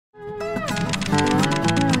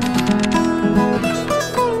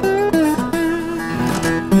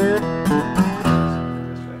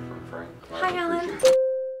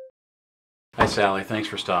Sally, thanks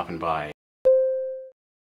for stopping by.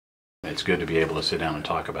 It's good to be able to sit down and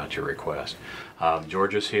talk about your request.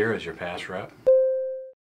 Georgia's here as your pass rep,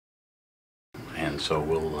 and so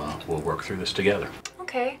we'll work through this together.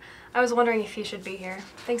 Okay. I was wondering if you should be here.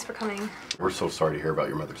 Thanks for coming. We're so sorry to hear about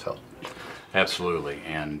your mother's health. Absolutely,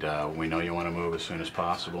 and we know you want to move as soon as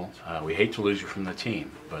possible. We hate to lose you from the team,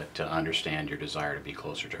 but understand your desire to be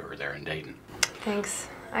closer to her there in Dayton. Thanks.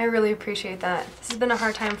 I really appreciate that. This has been a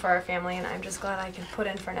hard time for our family, and I'm just glad I can put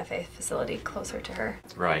in for an FA facility closer to her.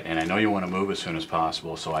 Right, and I know you want to move as soon as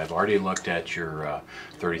possible, so I've already looked at your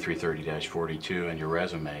 3330-42 and your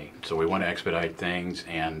resume. So we want to expedite things,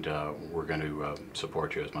 and we're going to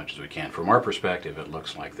support you as much as we can. From our perspective, it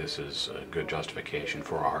looks like this is a good justification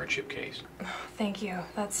for a hardship case. Thank you.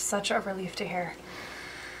 That's such a relief to hear.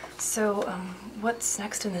 So, what's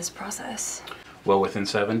next in this process? Well, within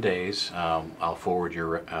 7 days, I'll forward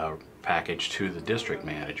your package to the district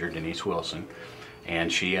manager, Denise Wilson,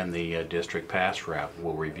 and she and the district pass rep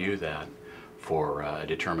will review that for a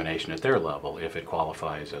determination at their level if it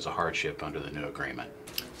qualifies as a hardship under the new agreement.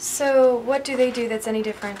 So, what do they do that's any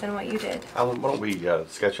different than what you did? Alan, why don't we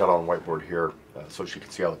sketch out on whiteboard here so she can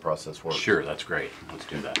see how the process works? Sure, that's great. Let's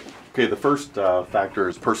do that. Okay, the first factor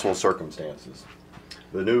is personal circumstances.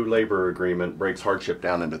 The new labor agreement breaks hardship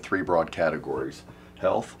down into 3 broad categories: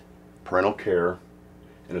 health, parental care,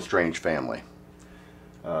 and estranged family.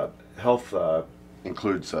 Health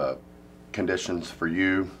includes conditions for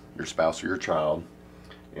you, your spouse, or your child,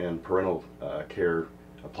 and parental care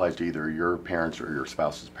applies to either your parents or your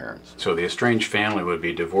spouse's parents. So the estranged family would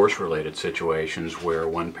be divorce-related situations where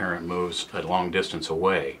one parent moves a long distance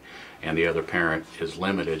away and the other parent is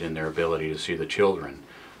limited in their ability to see the children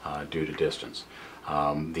due to distance.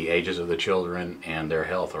 The ages of the children and their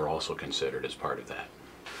health are also considered as part of that.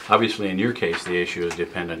 Obviously, in your case, the issue is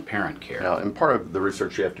dependent parent care. Now, and part of the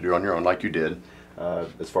research you have to do on your own, like you did,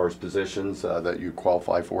 as far as positions that you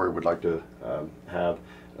qualify for, would like to have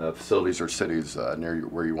facilities or cities near you,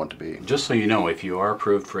 where you want to be. Just so you know, if you are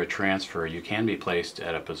approved for a transfer, you can be placed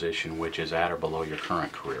at a position which is at or below your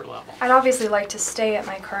current career level. I'd obviously like to stay at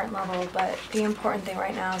my current level, but the important thing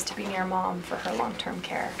right now is to be near Mom for her long-term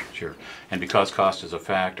care. Sure. And because cost is a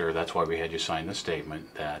factor, that's why we had you sign the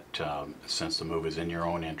statement that since the move is in your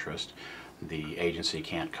own interest, the agency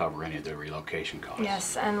can't cover any of the relocation costs.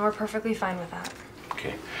 Yes, and we're perfectly fine with that.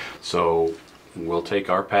 Okay. So we'll take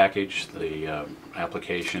our package, the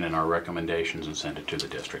application, and our recommendations and send it to the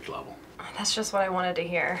district level. That's just what I wanted to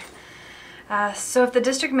hear. So if the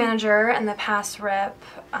district manager and the pass rep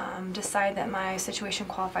decide that my situation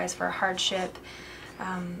qualifies for a hardship,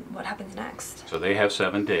 what happens next? So they have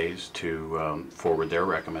 7 days to forward their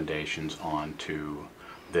recommendations on to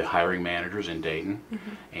the hiring managers in Dayton,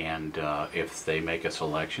 and if they make a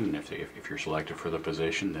selection, if you're selected for the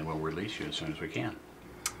position, then we'll release you as soon as we can.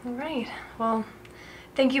 All right. Well,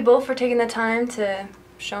 thank you both for taking the time to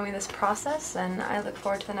show me this process, and I look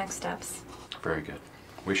forward to the next steps. Very good.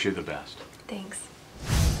 Wish you the best. Thanks.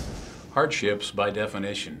 Hardships, by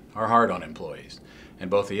definition, are hard on employees, and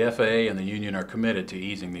both the FAA and the union are committed to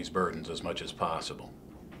easing these burdens as much as possible.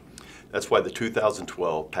 That's why the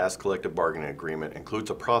 2012 PASS Collective Bargaining Agreement includes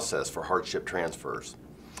a process for hardship transfers.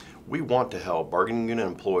 We want to help bargaining unit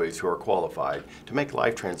employees who are qualified to make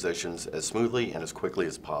life transitions as smoothly and as quickly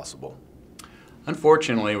as possible.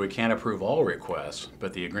 Unfortunately, we can't approve all requests,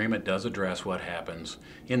 but the agreement does address what happens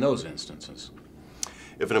in those instances.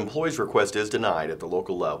 If an employee's request is denied at the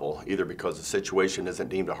local level, either because the situation isn't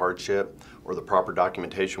deemed a hardship or the proper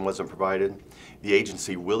documentation wasn't provided, the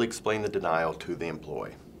agency will explain the denial to the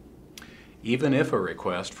employee. Even if a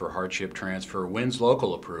request for hardship transfer wins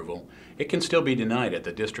local approval, it can still be denied at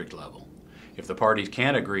the district level. If the parties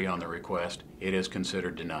can't agree on the request, it is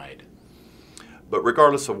considered denied. But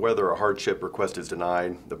regardless of whether a hardship request is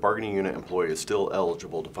denied, the bargaining unit employee is still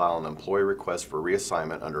eligible to file an employee request for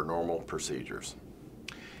reassignment under normal procedures.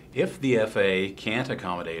 If the FAA can't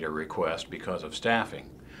accommodate a request because of staffing,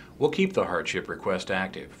 we'll keep the hardship request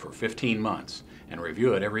active for 15 months and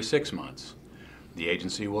review it every 6 months. The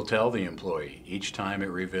agency will tell the employee each time it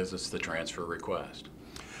revisits the transfer request.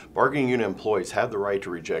 Bargaining unit employees have the right to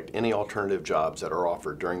reject any alternative jobs that are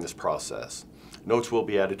offered during this process. Notes will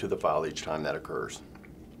be added to the file each time that occurs.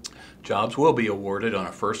 Jobs will be awarded on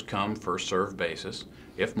a first-come, first-served basis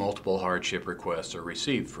if multiple hardship requests are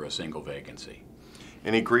received for a single vacancy.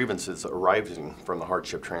 Any grievances arising from the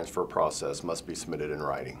hardship transfer process must be submitted in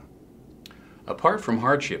writing. Apart from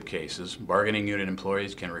hardship cases, bargaining unit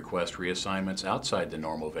employees can request reassignments outside the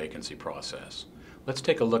normal vacancy process. Let's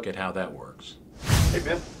take a look at how that works. Hey,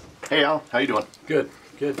 Ben. Hey, Al. How you doing? Good,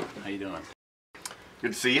 good. How you doing?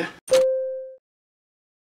 Good to see you.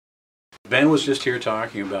 Ben was just here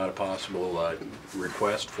talking about a possible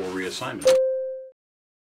request for reassignment.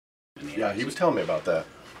 Yeah, he was telling me about that.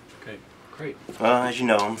 Okay, great. As you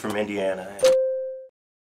know, I'm from Indiana,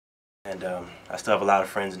 and I still have a lot of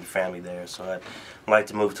friends and family there, so I'd like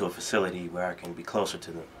to move to a facility where I can be closer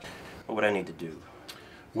to them. What would I need to do?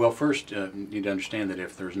 Well, first, you need to understand that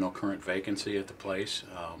if there's no current vacancy at the place,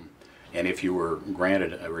 and if you were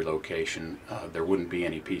granted a relocation, there wouldn't be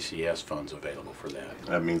any PCS funds available for that.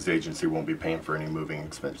 That means the agency won't be paying for any moving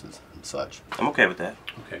expenses and such. I'm okay with that.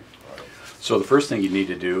 Okay. So the first thing you need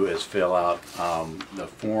to do is fill out the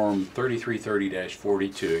form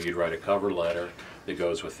 3330-42. You'd write a cover letter that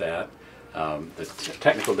goes with that. The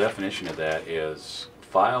technical definition of that is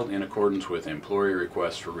filed in accordance with Employee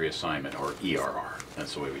Request for Reassignment, or ERR.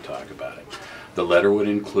 That's the way we talk about it. The letter would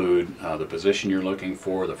include the position you're looking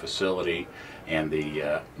for, the facility, and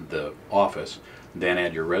the office. Then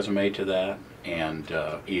add your resume to that, and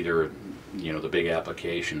either the big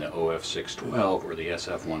application, the OF612 or the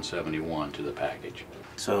SF171 to the package.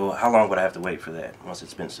 So how long would I have to wait for that once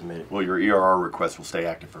it's been submitted? Well, your ERR request will stay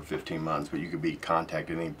active for 15 months, but you could be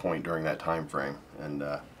contacted at any point during that time frame and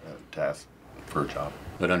to ask for a job.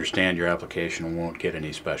 But understand your application won't get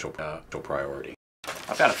any special priority.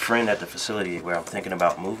 I've got a friend at the facility where I'm thinking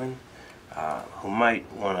about moving who might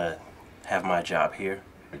want to have my job here.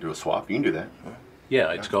 You do a swap, you can do that.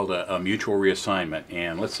 Yeah, it's called a mutual reassignment,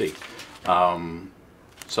 and let's see.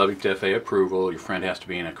 Subject to FAA approval, your friend has to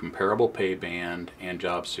be in a comparable pay band and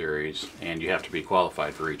job series, and you have to be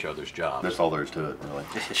qualified for each other's jobs. That's all there is to it, really.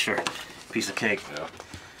 Sure, piece of cake. Yeah.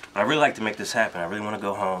 I'd really like to make this happen. I really want to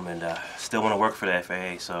go home and still want to work for the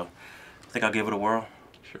FAA, so I think I'll give it a whirl.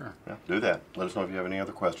 Sure. Yeah, do that. Let us know if you have any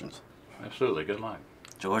other questions. Absolutely. Good luck.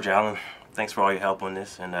 George, Allen, thanks for all your help on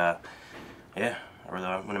this, and yeah, I really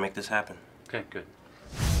want to make this happen. Okay, good.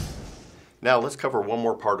 Now let's cover one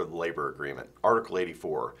more part of the labor agreement, Article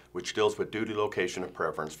 84, which deals with duty location and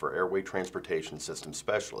preference for airway transportation system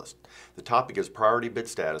specialists. The topic is priority bid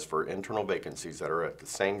status for internal vacancies that are at the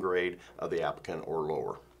same grade of the applicant or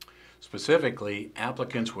lower. Specifically,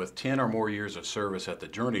 applicants with 10 or more years of service at the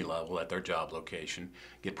journey level at their job location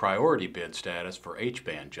get priority bid status for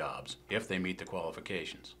H-band jobs if they meet the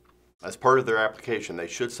qualifications. As part of their application, they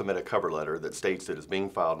should submit a cover letter that states it is being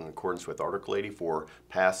filed in accordance with Article 84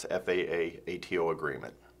 PASS FAA ATO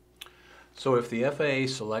agreement. So if the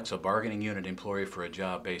FAA selects a bargaining unit employee for a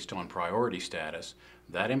job based on priority status,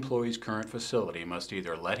 that employee's current facility must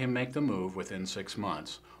either let him make the move within 6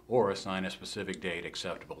 months or assign a specific date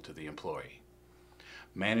acceptable to the employee.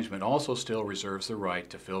 Management also still reserves the right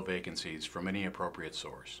to fill vacancies from any appropriate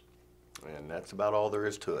source. And that's about all there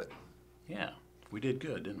is to it. Yeah, we did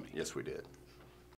good, didn't we? Yes, we did.